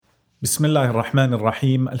بسم الله الرحمن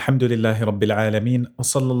الرحيم الحمد لله رب العالمين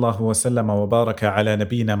وصلى الله وسلم وبارك على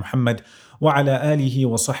نبينا محمد وعلى آله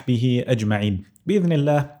وصحبه أجمعين. بإذن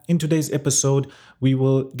الله, in today's episode, we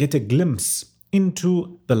will get a glimpse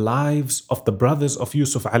into the lives of the brothers of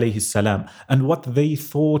Yusuf alayhi salam and what they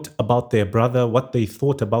thought about their brother, what they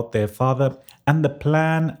thought about their father, and the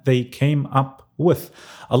plan they came up with.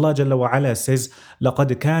 Allah Jalla wa Ala says,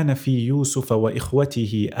 لَقَدْ كَانَ فِي يُوسُفَ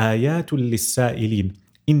وَإِخْوَتِهِ آيَاتٌ لِلسَّائِلِينَ.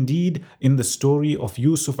 Indeed, in the story of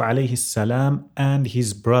Yusuf alayhi salam and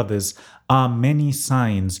his brothers are many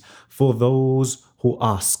signs for those who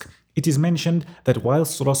ask. It is mentioned that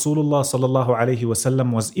whilst Rasulullah sallallahu alayhi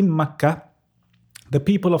wasallam was in Makkah, the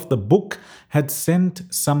people of the book had sent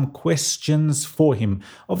some questions for him.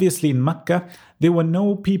 Obviously in Makkah, there were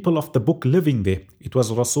no people of the book living there. It was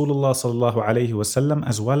Rasulullah sallallahu alayhi wasallam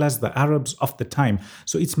as well as the Arabs of the time.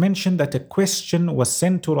 So it's mentioned that a question was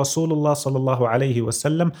sent to Rasulullah sallallahu alayhi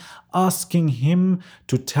wasallam asking him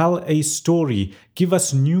to tell a story, give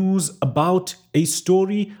us news about a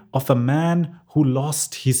story of a man who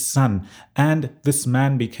lost his son and this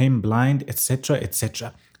man became blind, etc.,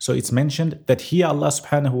 etc. So it's mentioned that here Allah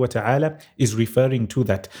subhanahu wa ta'ala is referring to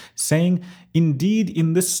that, saying, indeed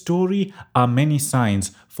in this story are many signs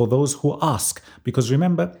for those who ask. Because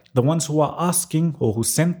remember, the ones who are asking or who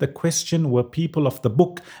sent the question were people of the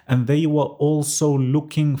book, and they were also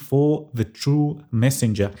looking for the true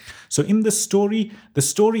messenger. So in the story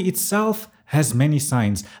itself has many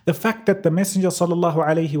signs. The fact that the Messenger sallallahu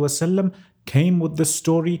alayhi wasallam came with the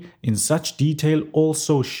story in such detail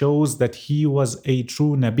also shows that he was a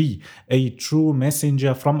true Nabi, a true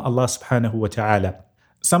messenger from Allah subhanahu wa ta'ala.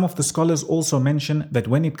 Some of the scholars also mention that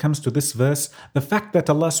when it comes to this verse, the fact that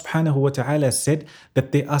Allah subhanahu wa ta'ala said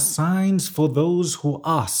that there are signs for those who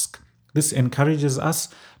ask, this encourages us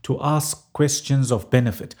to ask questions of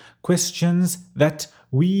benefit, questions that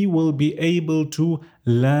we will be able to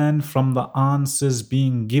learn from the answers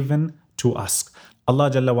being given to us.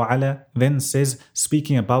 Allah Jalla wa Ala then says,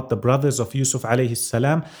 speaking about the brothers of Yusuf alayhi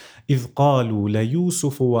salam, إِذْ قَالُوا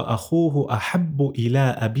لَيُوسُفُ وَأَخُوهُ أَحَبُّ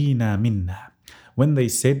إِلَىٰ أَبِينَا مِنَّا. When they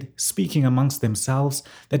said, speaking amongst themselves,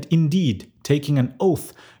 that indeed, taking an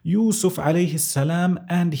oath, Yusuf alayhi salam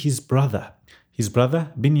and his brother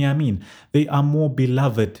Binyamin, they are more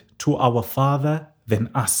beloved to our father than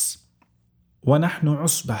us. وَنَحْنُ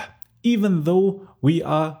عُصْبَةٌ. Even though we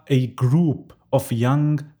are a group of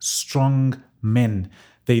young, strong men.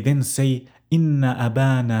 They then say, Inna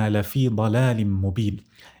abana lafi dalalim mubin.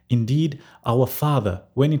 Indeed, our father,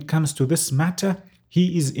 when it comes to this matter,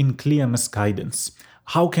 he is in clear misguidance.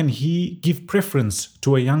 How can he give preference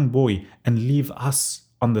to a young boy and leave us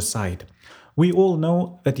on the side? We all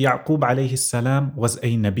know that Yaqub alayhi salam was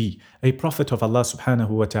a Nabi, a prophet of Allah subhanahu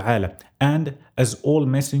wa ta'ala. And as all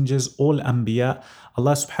messengers, all anbiya,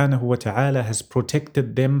 Allah subhanahu wa ta'ala has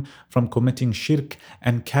protected them from committing shirk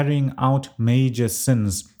and carrying out major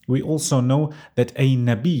sins. We also know that a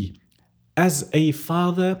Nabi, as a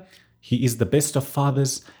father, he is the best of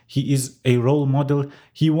fathers, he is a role model,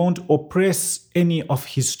 he won't oppress any of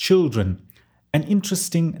his children. An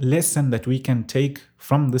interesting lesson that we can take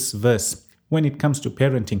from this verse when it comes to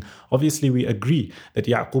parenting. Obviously, we agree that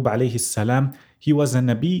Yaqub alayhi salam, he was a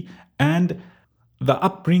Nabi, and the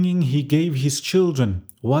upbringing he gave his children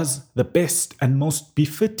was the best and most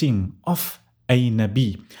befitting of a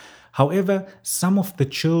Nabi. However, some of the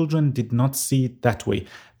children did not see it that way.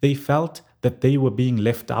 They felt that they were being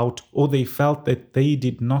left out, or they felt that they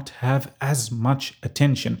did not have as much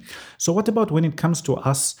attention. So what about when it comes to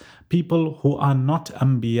us, people who are not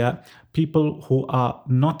Anbiya, people who are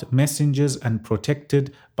not messengers and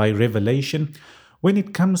protected by revelation? When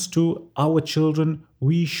it comes to our children,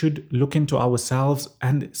 we should look into ourselves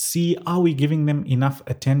and see, are we giving them enough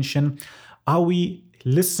attention? Are we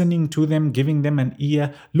listening to them, giving them an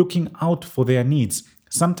ear, looking out for their needs?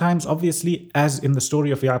 Sometimes, obviously, as in the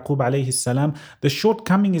story of Yaqub alayhi salam, the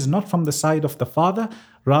shortcoming is not from the side of the father,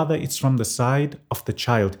 rather it's from the side of the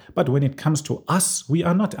child. But when it comes to us, we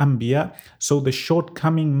are not Anbiya, so the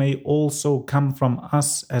shortcoming may also come from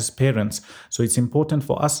us as parents. So it's important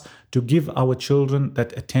for us to give our children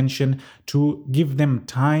that attention, to give them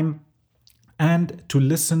time, and to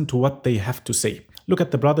listen to what they have to say. Look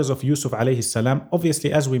at the brothers of Yusuf alayhi salam.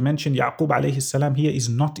 Obviously, as we mentioned, Yaqub alayhi salam here is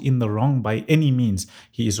not in the wrong by any means.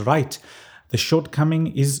 He is right. The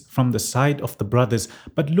shortcoming is from the side of the brothers.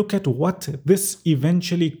 But look at what this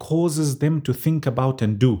eventually causes them to think about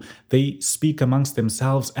and do. They speak amongst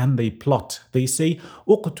themselves and they plot. They say,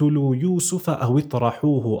 اقتلوا يوسف أو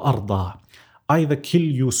اطرحوه أرضا. Either kill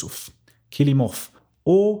Yusuf, kill him off,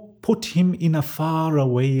 or put him in a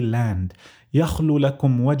faraway land. يخلو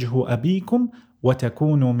لكم وجه أبيكم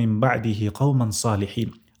وَتَكُونُوا مِن بَعْدِهِ قَوْمًا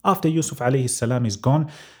صَالِحِينَ. After Yusuf alayhi salam is gone,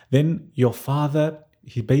 then your father,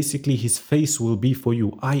 his face will be for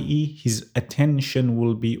you, i.e. his attention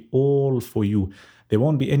will be all for you. There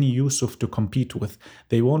won't be any Yusuf to compete with.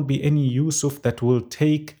 There won't be any Yusuf that will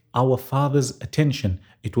take our father's attention.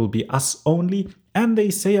 It will be us only. And they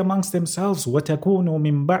say amongst themselves, وَتَكُونُوا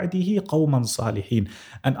مِن بَعْدِهِ قَوْمًا صَالِحِينَ.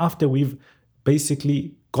 And after we've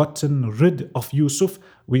basically gotten rid of Yusuf,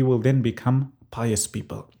 we will then become pious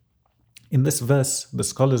people. In this verse, the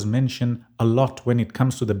scholars mention a lot when it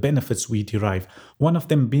comes to the benefits we derive. One of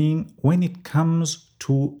them being when it comes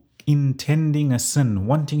to intending a sin,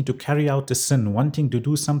 wanting to carry out a sin, wanting to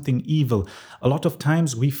do something evil. A lot of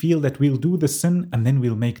times we feel that we'll do the sin and then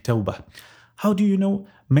we'll make tawbah. How do you know?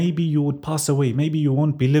 Maybe you would pass away, maybe you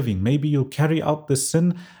won't be living, maybe you'll carry out the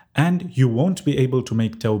sin and you won't be able to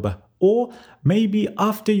make tawbah. Or maybe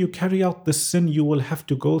after you carry out the sin, you will have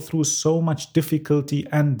to go through so much difficulty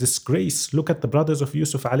and disgrace. Look at the brothers of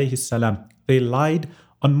Yusuf alayhi salam. They lied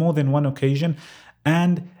on more than one occasion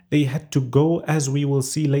and they had to go, as we will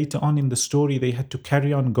see later on in the story, they had to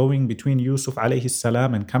carry on going between Yusuf alayhi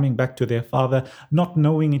salam and coming back to their father, not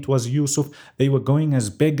knowing it was Yusuf. They were going as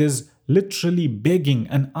beggars, literally begging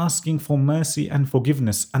and asking for mercy and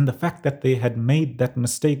forgiveness. And the fact that they had made that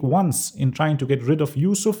mistake once in trying to get rid of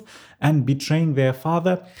Yusuf and betraying their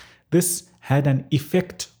father, this had an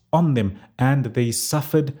effect on them and they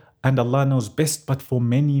suffered, and Allah knows best, but for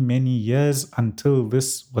many, many years until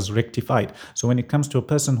this was rectified. So when it comes to a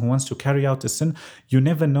person who wants to carry out a sin, you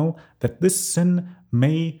never know that this sin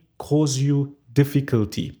may cause you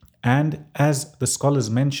difficulty. And as the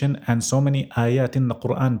scholars mention, and so many ayat in the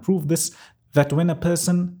Quran prove this, that when a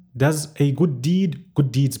person does a good deed,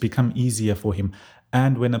 good deeds become easier for him.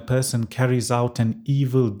 And when a person carries out an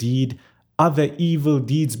evil deed, other evil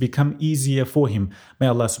deeds become easier for him. May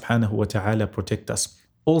Allah subhanahu wa ta'ala protect us.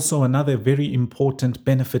 Also, another very important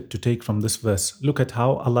benefit to take from this verse. Look at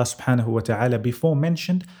how Allah subhanahu wa ta'ala before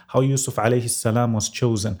mentioned how Yusuf alayhi salam was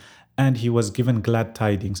chosen and he was given glad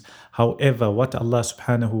tidings. However, what Allah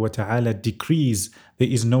subhanahu wa ta'ala decrees, there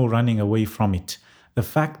is no running away from it. The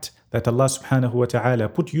fact that Allah subhanahu wa ta'ala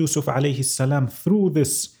put Yusuf alayhi salam through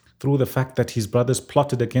this, through the fact that his brothers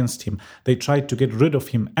plotted against him, they tried to get rid of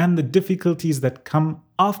him, and the difficulties that come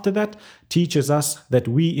after that teaches us that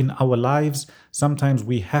we in our lives, sometimes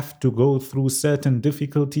we have to go through certain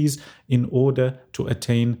difficulties in order to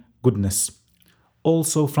attain goodness.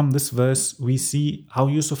 Also from this verse, we see how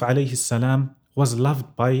Yusuf alayhi salam was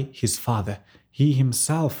loved by his father. He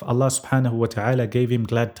himself, Allah subhanahu wa ta'ala gave him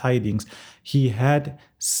glad tidings. He had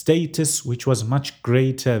status which was much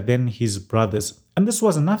greater than his brothers. And this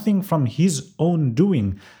was nothing from his own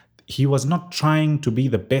doing. He was not trying to be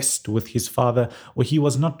the best with his father, or he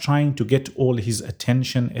was not trying to get all his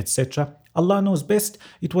attention, etc. Allah knows best.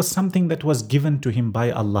 It was something that was given to him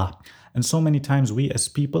by Allah. And so many times we as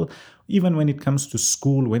people, even when it comes to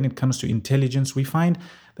school, when it comes to intelligence, we find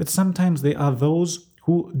that sometimes there are those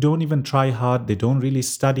who don't even try hard, they don't really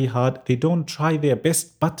study hard, they don't try their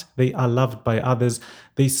best, but they are loved by others.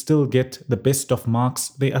 They still get the best of marks,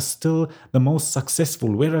 they are still the most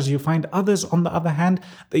successful. Whereas you find others, on the other hand,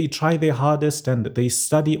 they try their hardest and they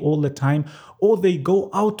study all the time, or they go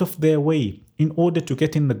out of their way in order to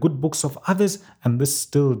get in the good books of others, and this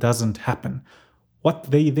still doesn't happen.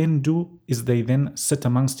 What they then do is they then sit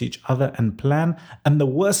amongst each other and plan. And the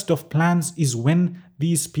worst of plans is when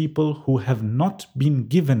these people who have not been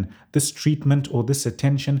given this treatment or this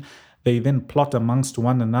attention, they then plot amongst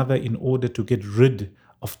one another in order to get rid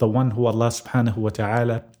of the one who Allah subhanahu wa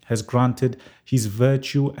ta'ala has granted his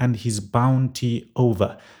virtue and his bounty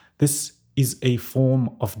over. This is a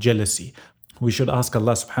form of jealousy. We should ask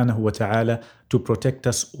Allah subhanahu wa ta'ala to protect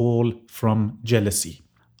us all from jealousy.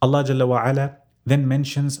 Allah Jalla wa Ala then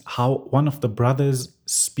mentions how one of the brothers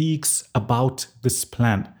speaks about this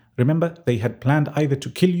plan. Remember, they had planned either to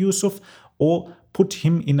kill Yusuf or put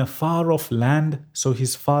him in a far-off land so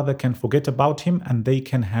his father can forget about him and they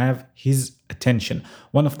can have his attention.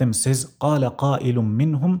 One of them says, قَالَ قَائِلٌ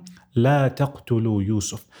مِّنْهُمْ لَا تَقْتُلُوا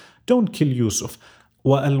يُوسُف. Don't kill Yusuf.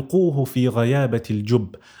 وَأَلْقُوهُ فِي غَيَابَةِ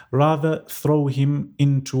الْجُبِّ. Rather throw him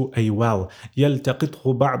into a well.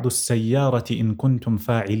 يَلْتَقِطْهُ بَعْضُ السَّيَّارَةِ إِن كُنْتُمْ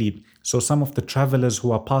فَاعِلِينَ. So some of the travelers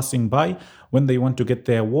who are passing by, when they want to get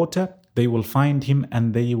their water, they will find him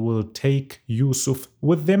and they will take Yusuf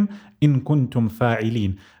with them. إِن كُنْتُمْ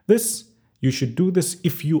فَاعِلِينَ. This, you should do this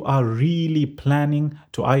if you are really planning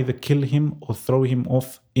to either kill him or throw him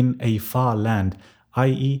off in a far land.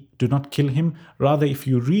 I.e., do not kill him. Rather, if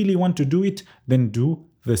you really want to do it, then do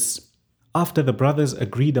this. After the brothers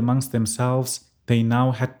agreed amongst themselves, they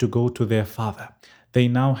now had to go to their father. They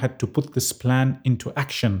now had to put this plan into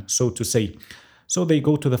action, so to say. So they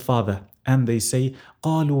go to the father and they say,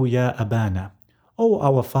 قالوا يا أبانا, "Oh,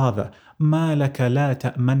 our father, ما لك لا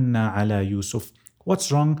تأمنا على يوسف."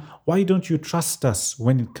 What's wrong? Why don't you trust us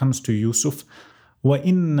when it comes to Yusuf?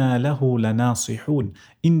 وَإِنَّا لَهُ لَنَاصِحُونَ.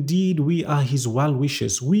 Indeed, we are his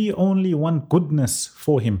well-wishers. We only want goodness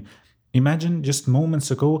for him. Imagine just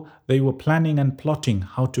moments ago, they were planning and plotting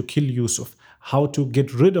how to kill Yusuf, how to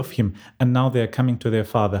get rid of him, and now they are coming to their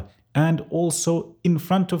father. And also in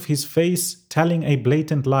front of his face, telling a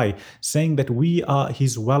blatant lie, saying that we are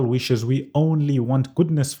his well-wishers, we only want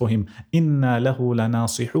goodness for him. إِنَّا لَهُ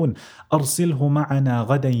لَنَاصِحُونَ أَرْسِلْهُ مَعَنَا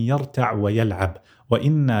غَدًا يَرْتَعْ وَيَلْعَبْ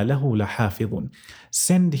وَإِنَّا لَهُ لَحَافِظُونَ.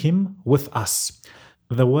 Send him with us.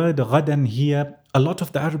 The word غَدًا here, a lot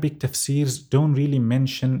of the Arabic tafsirs don't really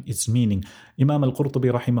mention its meaning. Imam al-Qurtubi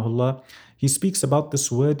rahimahullah, he speaks about this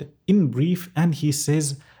word in brief, and he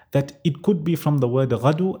says that it could be from the word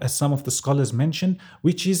غَدُ, as some of the scholars mention,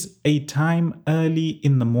 which is a time early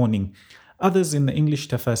in the morning. Others in the English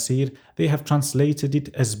tafsir, they have translated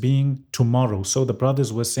it as being tomorrow. So the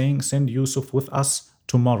brothers were saying, send Yusuf with us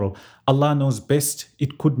tomorrow. Allah knows best.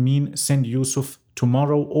 It could mean send Yusuf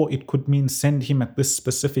tomorrow, or it could mean send him at this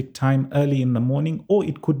specific time early in the morning, or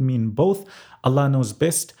it could mean both. Allah knows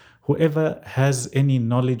best. Whoever has any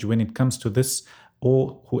knowledge when it comes to this,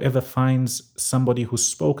 or whoever finds somebody who's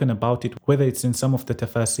spoken about it, whether it's in some of the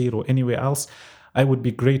tafasir or anywhere else, I would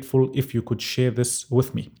be grateful if you could share this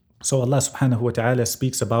with me. So Allah subhanahu wa ta'ala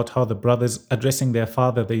speaks about how the brothers addressing their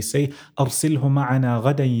father, they say, أَرْسِلْهُ مَعَنَا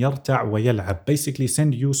غَدًا يَرْتَعْ وَيَلْعَبْ. Basically,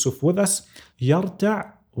 send Yusuf with us.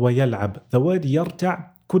 يَرْتَعْ وَيَلْعَبْ. The word يَرْتَعْ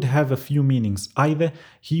could have a few meanings. Either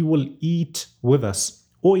he will eat with us,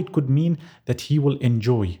 or it could mean that he will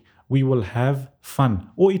enjoy. We will have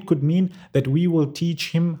fun. Or it could mean that we will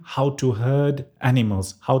teach him how to herd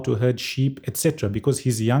animals, how to herd sheep, etc. Because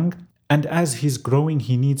he's young, and as he's growing,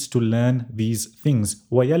 he needs to learn these things.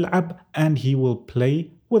 وَيَلْعَبْ, and he will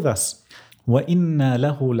play with us. وَإِنَّا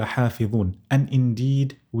لَهُ لَحَافِظُونَ, and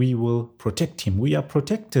indeed we will protect him. We are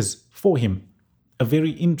protectors for him. A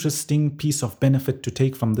very interesting piece of benefit to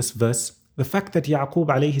take from this verse, the fact that Yaqub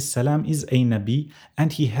alayhi salam is a Nabi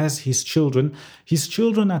and he has his children. His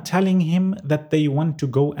children are telling him that they want to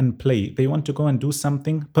go and play. They want to go and do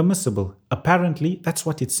something permissible. Apparently, that's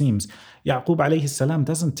what it seems. Yaqub alayhi salam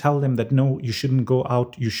doesn't tell them that no, you shouldn't go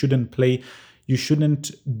out, you shouldn't play, you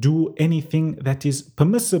shouldn't do anything that is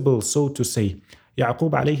permissible, so to say.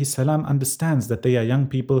 Yaqub alayhi salam understands that they are young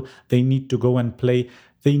people, they need to go and play.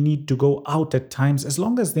 They need to go out at times as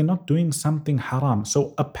long as they're not doing something haram.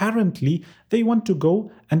 So apparently they want to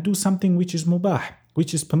go and do something which is mubah,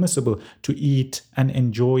 which is permissible, to eat and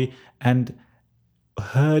enjoy and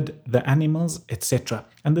herd the animals, etc.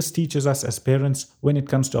 And this teaches us as parents, when it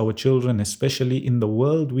comes to our children, especially in the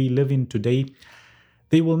world we live in today,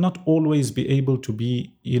 they will not always be able to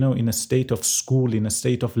be, in a state of school, in a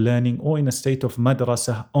state of learning, or in a state of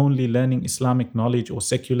madrasa, only learning Islamic knowledge or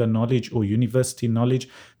secular knowledge or university knowledge.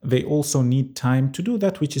 They also need time to do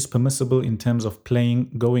that which is permissible in terms of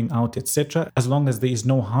playing, going out, etc., as long as there is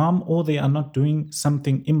no harm or they are not doing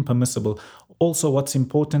something impermissible. Also, what's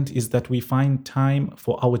important is that we find time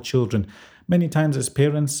for our children. Many times as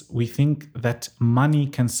parents, we think that money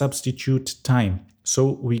can substitute time.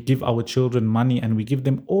 So we give our children money and we give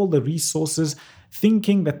them all the resources,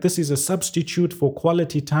 thinking that this is a substitute for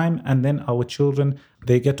quality time, and then our children,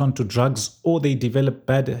 they get onto drugs or they develop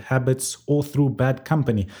bad habits or through bad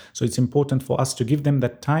company. So it's important for us to give them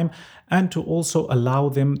that time and to also allow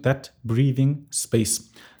them that breathing space.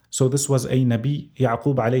 So this was a Nabi,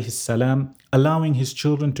 Yaqub alayhi salam, allowing his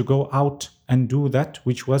children to go out and do that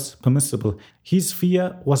which was permissible. His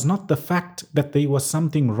fear was not the fact that there was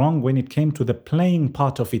something wrong when it came to the playing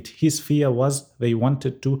part of it. His fear was they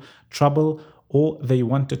wanted to trouble or they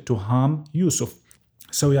wanted to harm Yusuf.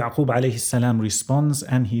 So Yaqub alayhi salam responds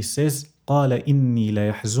and he says, قَالَ إِنِّي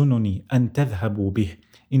لَيَحْزُنُنِي أَن تَذْهَبُوا بِهِ.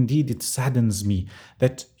 Indeed, it saddens me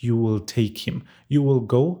that you will take him. You will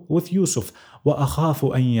go with Yusuf.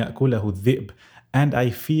 وَأَخَافُ أَن يَأْكُلَهُ الذِّئْبُ. And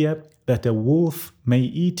I fear that a wolf may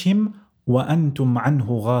eat him. وَأَنْتُمْ عَنْهُ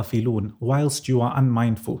غَافِلُونَ. Whilst you are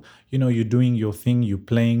unmindful. You're doing your thing, you're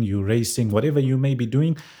playing, you're racing, whatever you may be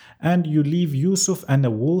doing, and you leave Yusuf and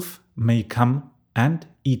a wolf may come and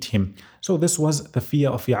eat him. So this was the fear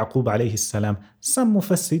of Yaqub alayhi salam. Some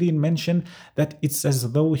mufassirin mention that it's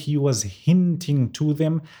as though he was hinting to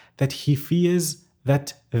them that he fears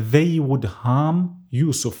that they would harm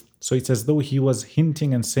Yusuf. So it's as though he was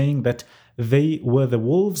hinting and saying that they were the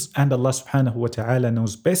wolves and Allah subhanahu wa ta'ala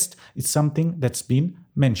knows best. It's something that's been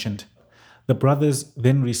mentioned. The brothers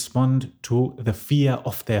then respond to the fear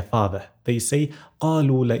of their father. They say,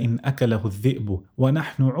 قالوا لئن أكله الذئب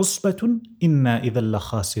ونحن عصبة إنا إذا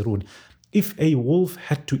لخاسرون. If a wolf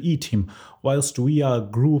had to eat him whilst we are a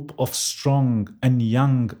group of strong and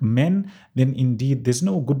young men, then indeed there's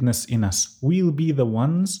no goodness in us. We'll be the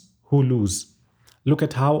ones who lose. Look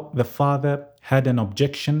at how the father had an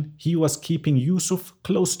objection. He was keeping Yusuf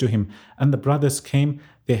close to him, and the brothers came.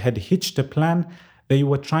 They had hitched a plan. They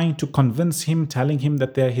were trying to convince him, telling him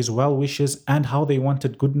that they're his well-wishers and how they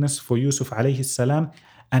wanted goodness for Yusuf alayhi salam.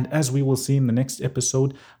 And as we will see in the next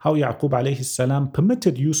episode, how Yaqub alayhi salam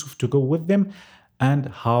permitted Yusuf to go with them and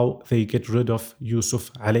how they get rid of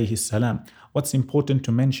Yusuf alayhi salam. What's important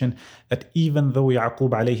to mention that even though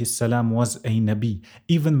Yaqub alayhi salam was a Nabi,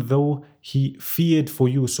 even though he feared for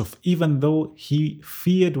Yusuf, even though he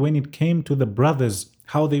feared when it came to the brothers,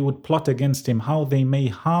 how they would plot against him, how they may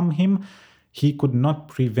harm him, he could not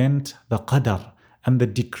prevent the qadar and the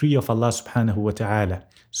decree of Allah subhanahu wa ta'ala.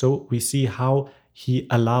 So we see how he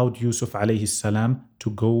allowed Yusuf alayhi salam to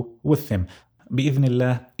go with them.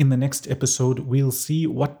 Bi'idhnillah, in the next episode, we'll see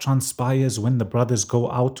what transpires when the brothers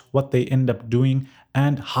go out, what they end up doing,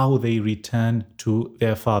 and how they return to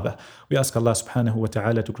their father. We ask Allah subhanahu wa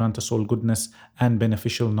ta'ala to grant us all goodness and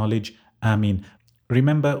beneficial knowledge. Ameen.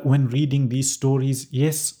 Remember, when reading these stories,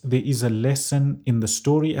 yes, there is a lesson in the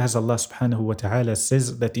story, as Allah subhanahu wa ta'ala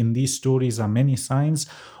says that in these stories are many signs.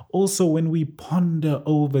 Also, when we ponder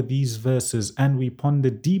over these verses and we ponder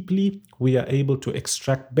deeply, we are able to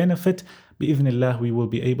extract benefit. Bi'idhnillah, we will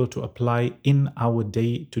be able to apply in our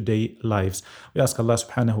day-to-day lives. We ask Allah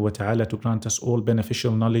subhanahu wa ta'ala to grant us all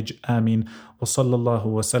beneficial knowledge. Ameen. Wa sallallahu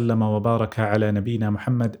wa sallama wa baraka ala nabiyyina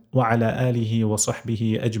Muhammad wa ala alihi wa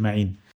sahbihi ajma'in.